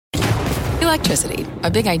Electricity,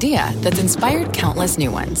 a big idea that's inspired countless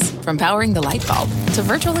new ones. From powering the light bulb to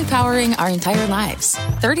virtually powering our entire lives.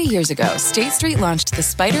 30 years ago, State Street launched the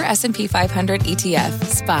Spider S&P 500 ETF,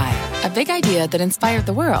 SPY. A big idea that inspired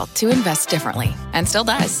the world to invest differently. And still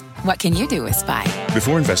does. What can you do with SPY?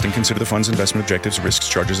 Before investing, consider the fund's investment objectives, risks,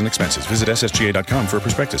 charges, and expenses. Visit ssga.com for a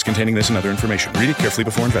prospectus containing this and other information. Read it carefully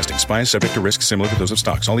before investing. SPY is subject to risks similar to those of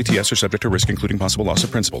stocks. All ETFs are subject to risk, including possible loss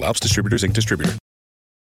of principal. Alps Distributors, Inc. Distributor.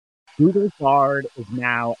 Google Bard is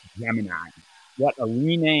now Gemini. What a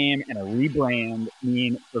rename and a rebrand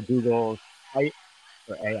mean for Google's fight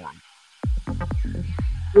for AI.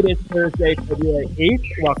 It is Thursday, February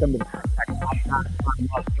 8th. Welcome to the Tech Podcast. I'm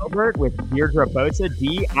Mark Gilbert with Deirdre Bosa.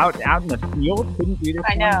 D, out in the field. Couldn't do this.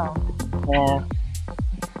 I know.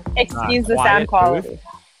 Excuse the sound quality.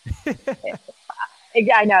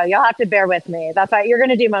 I know. You'll have to bear with me. That's why you're going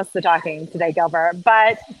to do most of the talking today, Gilbert.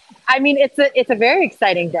 But I mean, it's a very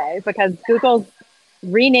exciting day because Google's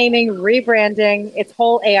renaming, rebranding its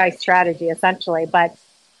whole AI strategy, essentially. But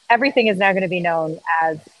everything is now going to be known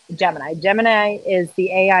as Gemini. Gemini is the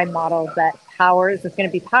AI model that it's going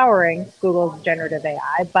to be powering Google's generative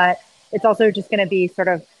AI, but it's also just going to be sort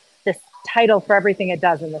of this title for everything it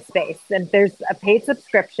does in the space. And there's a paid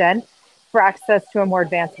subscription for access to a more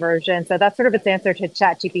advanced version. So that's sort of its answer to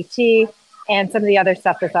ChatGPT and some of the other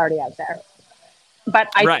stuff that's already out there. But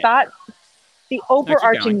I thought the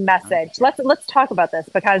overarching message, let's talk about this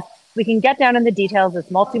because we can get down in the details. It's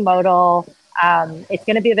multimodal. It's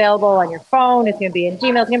going to be available on your phone. It's going to be in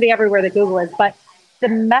Gmail. It's going to be everywhere that Google is. But the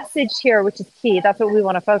message here, which is key, that's what we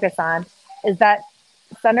want to focus on, is that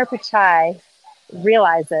Sundar Pichai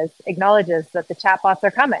acknowledges that the chatbots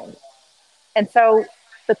are coming. And so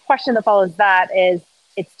the question that follows that is,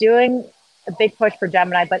 it's doing a big push for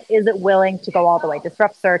Gemini, but is it willing to go all the way?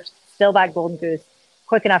 Disrupt search, still that golden goose,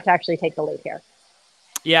 quick enough to actually take the lead here?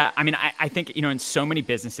 Yeah, I mean, I think, in so many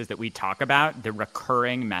businesses that we talk about, the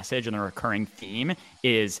recurring message and the recurring theme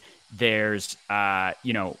is there's,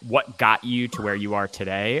 what got you to where you are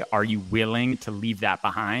today? Are you willing to leave that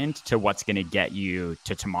behind to what's going to get you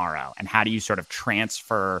to tomorrow? And how do you sort of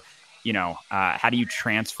transfer,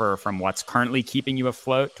 from what's currently keeping you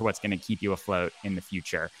afloat to what's going to keep you afloat in the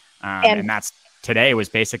future? And that's today was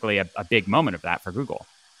basically a big moment of that for Google.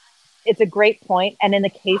 It's a great point. And in the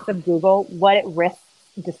case of Google, what it risks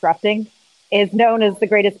disrupting is known as the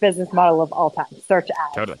greatest business model of all time, search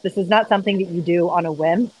ads. Totally. This is not something that you do on a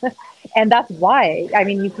whim. And that's why, I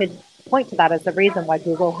mean, you could point to that as the reason why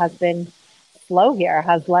Google has been slow here,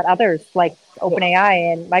 has let others like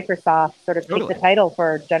OpenAI and Microsoft sort of take the title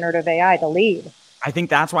for generative AI, the lead. I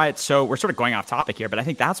think that's why we're sort of going off topic here, but I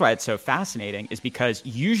think that's why it's so fascinating is because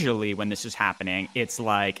usually when this is happening, it's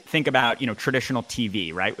like, think about, traditional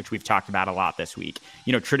TV, right? Which we've talked about a lot this week.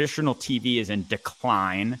 Traditional TV is in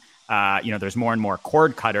decline. There's more and more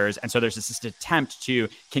cord cutters. And so there's this attempt to,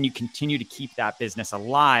 can you continue to keep that business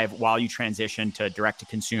alive while you transition to direct to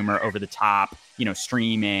consumer over the top,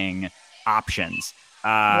 streaming options?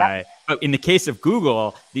 But in the case of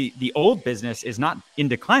Google, the old business is not in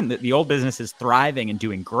decline. The old business is thriving and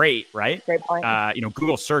doing great, right? Great point.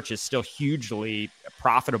 Google search is still hugely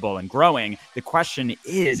profitable and growing. The question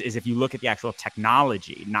is if you look at the actual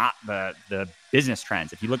technology, not the business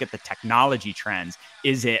trends, if you look at the technology trends,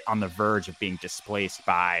 is it on the verge of being displaced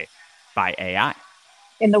by AI?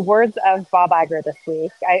 In the words of Bob Iger this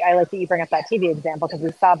week, I like that you bring up that TV example because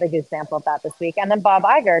we saw a big example of that this week. And then Bob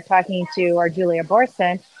Iger talking to our Julia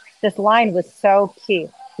Borson, this line was so key.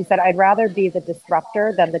 He said, "I'd rather be the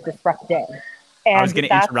disruptor than the disrupted." And I was going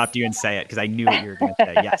to interrupt you and say it because I knew what you were going to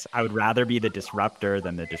say. Yes, I would rather be the disruptor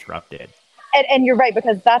than the disrupted. And you're right,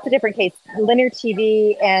 because that's a different case. Linear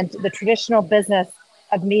TV and the traditional business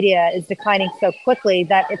of media is declining so quickly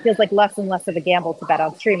that it feels like less and less of a gamble to bet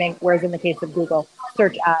on streaming. Whereas in the case of Google,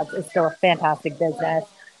 search ads is still a fantastic business.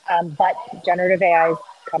 But generative AI is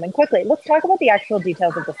coming quickly. Let's talk about the actual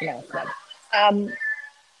details of this announcement.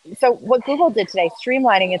 So what Google did today,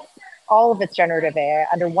 streamlining all of its generative AI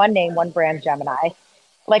under one name, one brand, Gemini.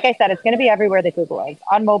 Like I said, it's going to be everywhere that Google is,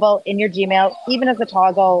 on mobile, in your Gmail, even as a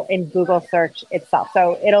toggle in Google search itself.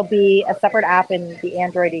 So it'll be a separate app in the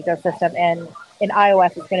Android ecosystem, and in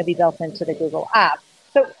iOS, it's going to be built into the Google app.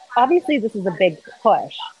 So obviously this is a big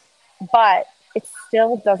push, but it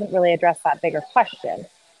still doesn't really address that bigger question.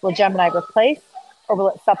 Will Gemini replace or will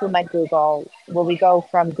it supplement Google? Will we go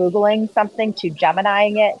from Googling something to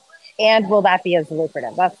Geminiing it? And will that be as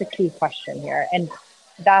lucrative? That's the key question here. And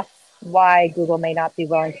that's why Google may not be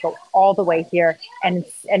willing to go all the way here and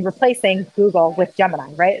replacing Google with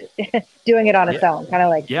Gemini, right? Doing it on its own, kind of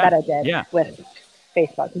like Meta did with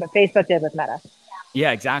Facebook, but Facebook did with Meta.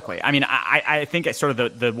 Yeah, exactly. I mean, I think it's sort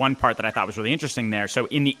of the one part that I thought was really interesting there. So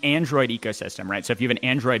in the Android ecosystem, right? So if you have an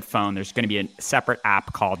Android phone, there's going to be a separate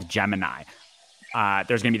app called Gemini.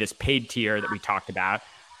 There's going to be this paid tier that we talked about.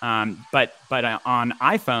 But on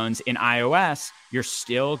iPhones in iOS, you're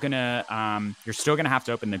still gonna have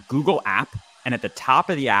to open the Google app, and at the top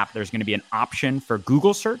of the app, there's going to be an option for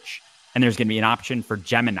Google search, and there's going to be an option for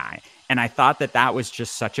Gemini. And I thought that was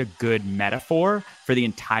just such a good metaphor for the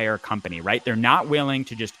entire company, right? They're not willing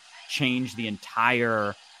to just change the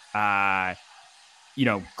entire,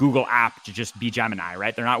 Google app to just be Gemini,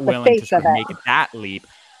 right? They're not willing to sort of make it that leap.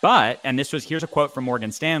 But, and here's a quote from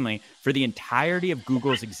Morgan Stanley, for the entirety of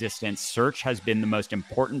Google's existence, search has been the most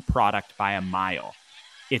important product by a mile.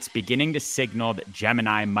 It's beginning to signal that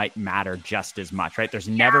Gemini might matter just as much, right? There's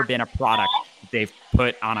never been a product they've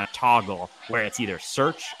put on a toggle where it's either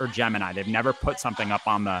search or Gemini. They've never put something up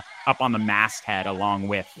on the masthead along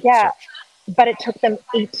with search. But it took them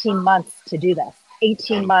 18 months to do this.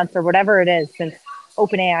 18 months or whatever it is since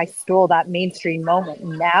OpenAI stole that mainstream moment.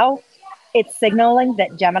 Now it's signaling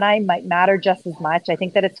that Gemini might matter just as much. I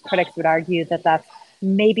think that its critics would argue that that's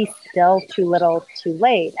maybe still too little, too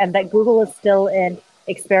late, and that Google is still in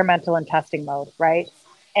experimental and testing mode, right?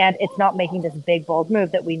 And it's not making this big, bold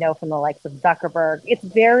move that we know from the likes of Zuckerberg. It's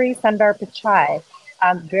very Sundar Pichai,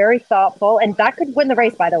 very thoughtful, and that could win the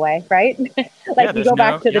race, by the way, right? You go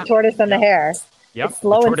back to the tortoise and the hare. Yep. It's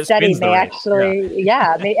slow and steady may actually,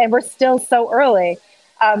 and we're still so early.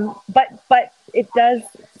 But it does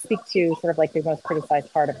speak to sort of like the most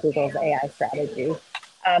criticized part of Google's AI strategy.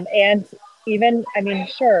 And even,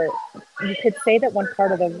 sure, you could say that one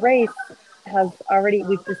part of the race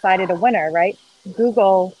we've decided a winner, right?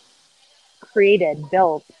 Google created,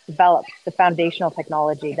 built, developed the foundational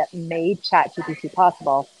technology that made ChatGPT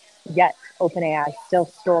possible, yet OpenAI still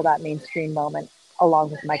stole that mainstream moment along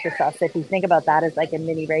with Microsoft. So if you think about that as like a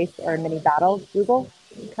mini race or a mini battle, Google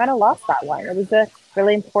kind of lost that one. It was a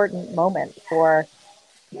really important moment for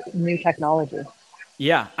new technology.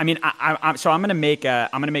 Yeah, I'm going to make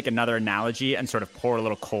another analogy and sort of pour a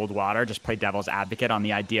little cold water, just play devil's advocate on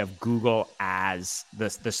the idea of Google as the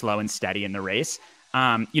slow and steady in the race.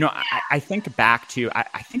 I think back to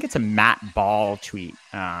I think it's a Matt Ball tweet,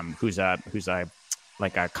 who's a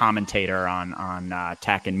commentator on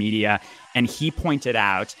tech and media, and he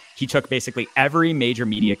took basically every major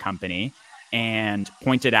media company and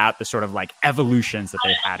pointed out the sort of like evolutions that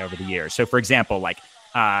they've had over the years. So, for example,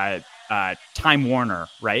 Time Warner,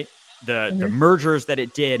 right? The mergers that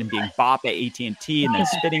it did and being bought by AT&T and then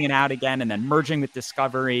spitting it out again and then merging with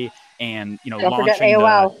Discovery and, don't forget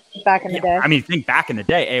AOL back in the day. I mean, think back in the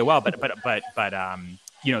day, AOL, but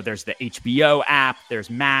there's the HBO app, there's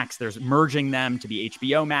Max, there's merging them to be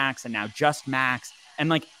HBO Max and now just Max. And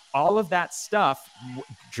like all of that stuff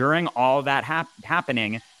during all of that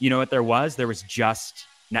happening, you know what there was? There was just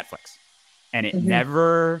Netflix. And it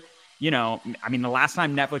never... the last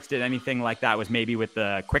time Netflix did anything like that was maybe with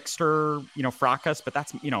the Quickster, fracas, but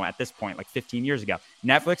that's, at this point, like 15 years ago.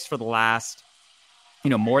 Netflix for the last,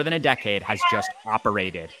 more than a decade has just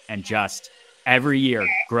operated and just every year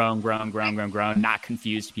grown, not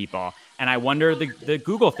confused people. And I wonder the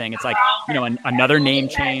Google thing, it's like, another name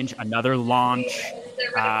change, another launch,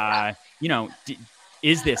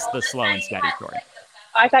 is this the slow and steady story?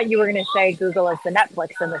 I thought you were going to say Google is the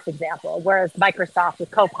Netflix in this example, whereas Microsoft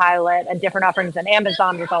with Copilot and different offerings and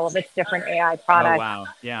Amazon with all of its different AI products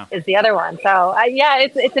is the other one. So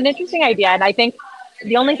it's an interesting idea. And I think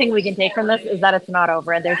the only thing we can take from this is that it's not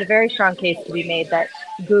over. And there's a very strong case to be made that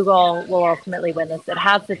Google will ultimately win this. It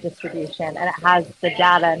has the distribution and it has the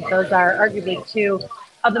data. And those are arguably two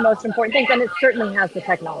of the most important things. And it certainly has the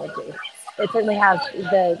technology. It certainly has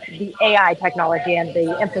the AI technology and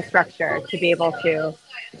the infrastructure to be able to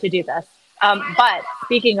do this. But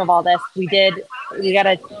speaking of all this, we got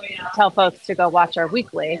to tell folks to go watch our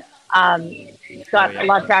weekly. Got a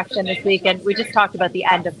lot of traction this week, and we just talked about the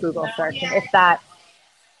end of Google search and if that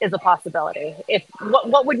is a possibility.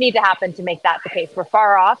 What would need to happen to make that the case? We're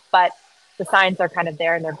far off, but the signs are kind of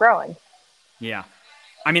there and they're growing. Yeah.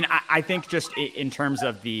 I think just in terms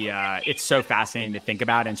of it's so fascinating to think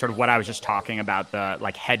about and sort of what I was just talking about, the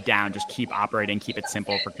like head down, just keep operating, keep it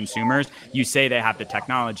simple for consumers. You say they have the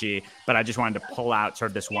technology, but I just wanted to pull out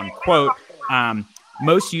sort of this one quote.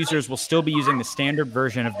 Most users will still be using the standard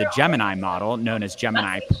version of the Gemini model, known as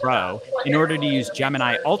Gemini Pro. In order to use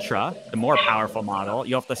Gemini Ultra, the more powerful model,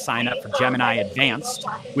 you'll have to sign up for Gemini Advanced,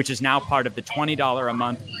 which is now part of the $20 a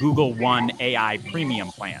month Google One AI Premium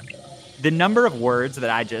plan. the number of words that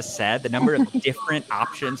I just said, the number of different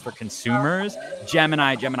options for consumers,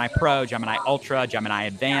 Gemini, Gemini Pro, Gemini Ultra, Gemini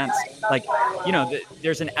Advanced, like,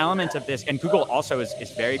 there's an element of this. And Google also is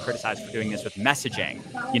very criticized for doing this with messaging.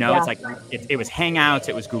 It's like, it was Hangouts,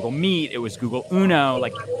 it was Google Meet, it was Google Uno.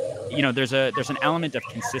 Like, there's an element of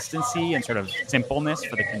consistency and sort of simpleness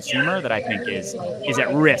for the consumer that I think is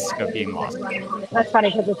at risk of being lost. That's funny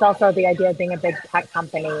because it's also the idea of being a big tech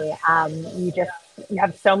company. You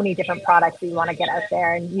have so many different products that you want to get out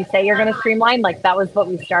there, and you say you're going to streamline, like that was what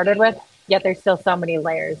we started with, yet there's still so many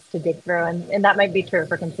layers to dig through. And that might be true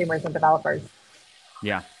for consumers and developers.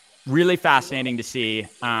 Yeah. Really fascinating to see.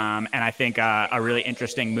 And I think a really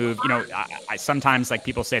interesting move. I sometimes, like,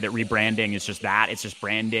 people say that rebranding is just that. It's just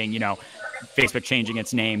branding, Facebook changing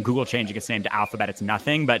its name, Google changing its name to Alphabet. It's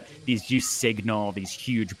nothing, but these do signal these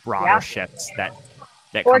huge broader shifts that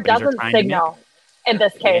or companies are trying signal to make. In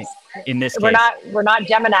this case. In this case. We're not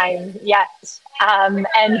Gemini yet. It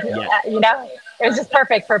was just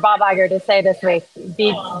perfect for Bob Iger to say this week,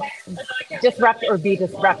 be disrupt or be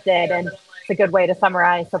disrupted. And it's a good way to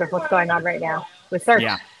summarize sort of what's going on right now with search.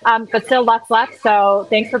 Yeah. But still lots left. So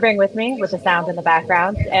thanks for being with me with the sound in the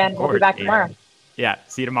background. And we'll be back tomorrow. Yeah.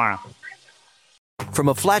 See you tomorrow. From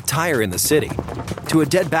a flat tire in the city to a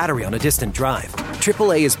dead battery on a distant drive,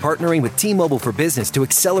 AAA is partnering with T-Mobile for Business to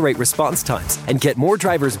accelerate response times and get more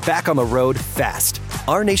drivers back on the road fast.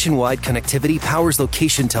 Our nationwide connectivity powers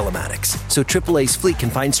location telematics, so AAA's fleet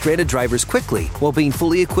can find stranded drivers quickly while being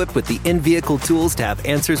fully equipped with the in-vehicle tools to have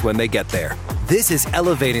answers when they get there. This is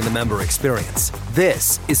elevating the member experience.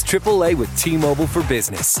 This is AAA with T-Mobile for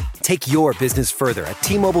Business. Take your business further at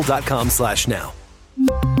T-Mobile.com/now.